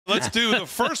Let's do the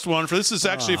first one. This is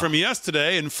actually from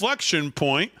yesterday. Inflection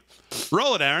point.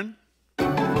 Roll it, Aaron.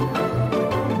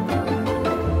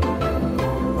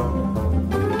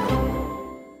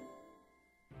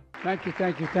 Thank you,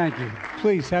 thank you, thank you.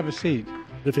 Please have a seat.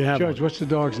 If you have Judge, one. what's the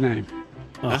dog's name?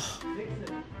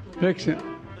 Vixen.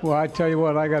 Well, I tell you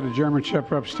what, I got a German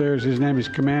Shepherd upstairs. His name is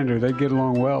Commander. They get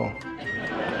along well.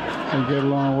 They get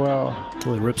along well.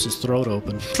 Until he rips his throat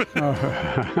open.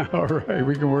 All right,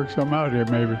 we can work something out here,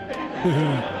 maybe.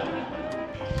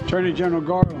 Attorney General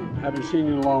Garland, haven't seen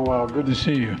you in a long while. Good to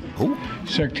see you. Who?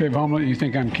 Secretary of Homeland, you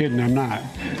think I'm kidding? I'm not. Is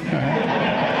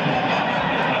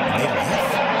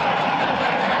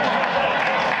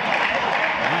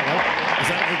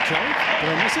that a good joke? Did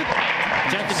I miss it?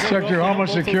 Secretary of Homeland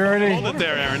Security. Hold it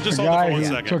there, Aaron. Just hold it for 1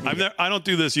 second. I don't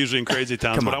do this usually in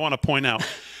Crazytown, but I want to point out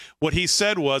what he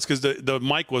said was, because the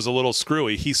mic was a little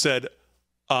screwy. He said,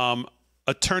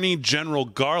 Attorney General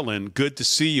Garland, good to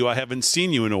see you. I haven't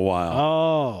seen you in a while.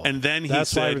 Oh. And then he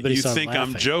said, you think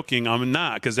I'm joking? I'm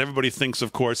not, because everybody thinks,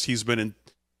 of course, he's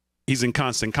in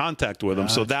constant contact with him.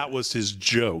 So that was his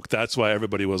joke. That's why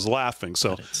everybody was laughing.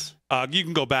 So you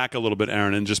can go back a little bit,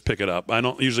 Aaron, and just pick it up. I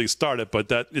don't usually start it,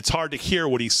 but it's hard to hear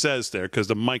what he says there because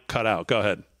the mic cut out. Go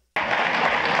ahead.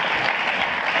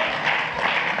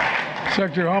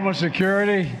 Secretary of Homeland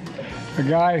Security, a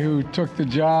guy who took the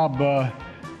job.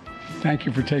 Thank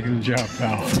you for taking the job,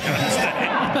 pal.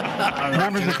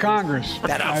 Members of Congress.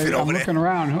 I'm looking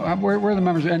around. Where are the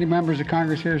members? Any members of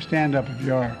Congress here? Stand up if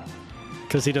you are.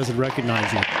 Because he doesn't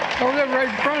recognize you. Oh, they're right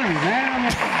in front of me,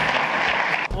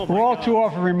 man. We're all too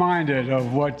often reminded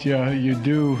of what you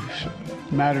do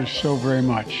matters so very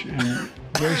much. And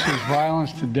racist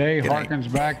violence today harkens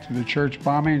back to the church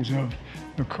bombings of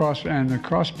the cross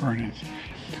burnings.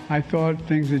 I thought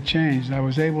things had changed. I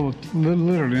was able to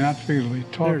literally, not figuratively,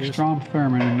 talk Strom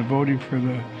Thurmond into voting for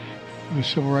the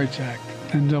Civil Rights Act.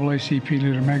 NAACP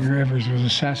leader Medgar Evers was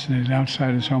assassinated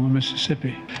outside his home in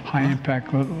Mississippi. High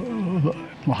impact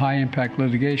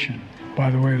litigation. By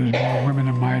the way, there's more women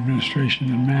in my administration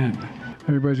than men.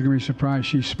 Everybody's going to be surprised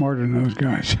she's smarter than those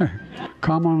guys.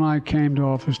 Kamala and I came to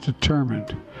office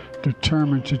determined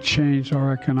to change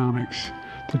our economics,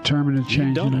 determined to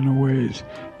change it in the ways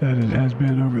that it has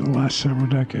been over the last several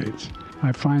decades.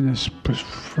 I find this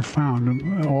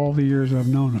profound. All the years I've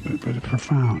known of it, but it's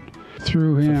profound.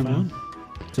 Through him,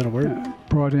 is that a word?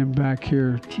 Brought him back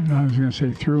here. I was going to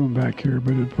say threw him back here,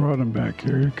 but it brought him back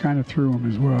here. It kind of threw him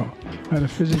as well. I had a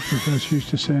physics professor who used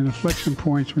to say, inflection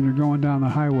points when you're going down the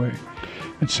highway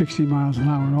at 60 miles an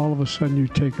hour, and all of a sudden you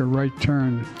take a right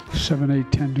turn 7,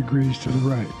 8, 10 degrees to the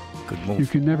right. Good move. You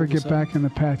can never get back in the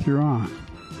path you're on.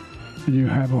 And you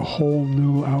have a whole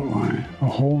new outline, a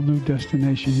whole new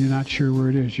destination. You're not sure where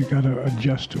it is. You got to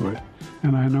adjust to it.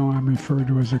 And I know I'm referred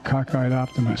to as a cockeyed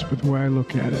optimist, but the way I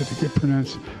look at it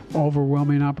presents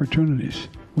overwhelming opportunities.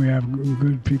 We have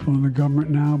good people in the government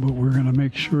now, but we're going to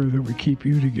make sure that we keep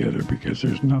you together because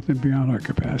there's nothing beyond our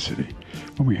capacity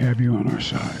when we have you on our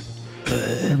side.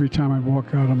 Every time I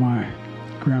walk out of my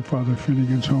grandfather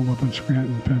Finnegan's home up in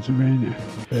Scranton, Pennsylvania,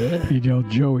 he'd yell,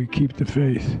 "Joey, keep the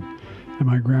faith." And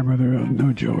my grandmother,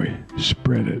 "No, Joey,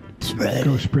 spread it.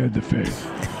 Go spread the faith."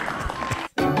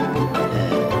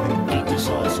 Eat the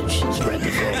sausage. Spread the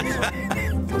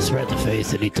faith. Spread the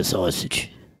faith and eat the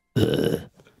sausage.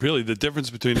 Really, the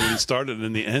difference between when he started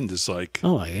and the end is like,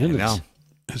 oh my goodness,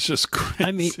 it's just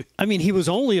crazy. I mean, he was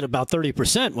only at about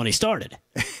 30% when he started,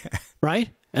 right?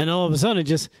 And all of a sudden,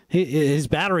 his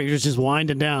battery was just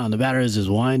winding down. The battery was just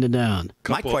winding down.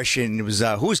 My question was,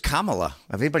 who is Kamala?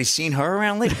 Have anybody seen her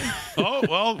around lately? Oh,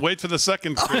 well, wait for the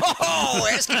second.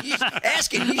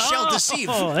 Asking you shall deceive.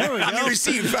 Oh, there we go.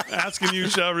 Receive. Asking you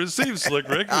shall receive, Slick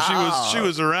Rick. She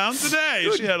was around today.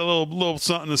 She had a little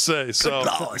something to say.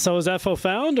 So is that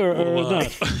profound or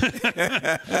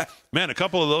not? Man, a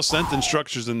couple of those sentence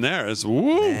structures in there is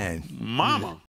woo, man. mama.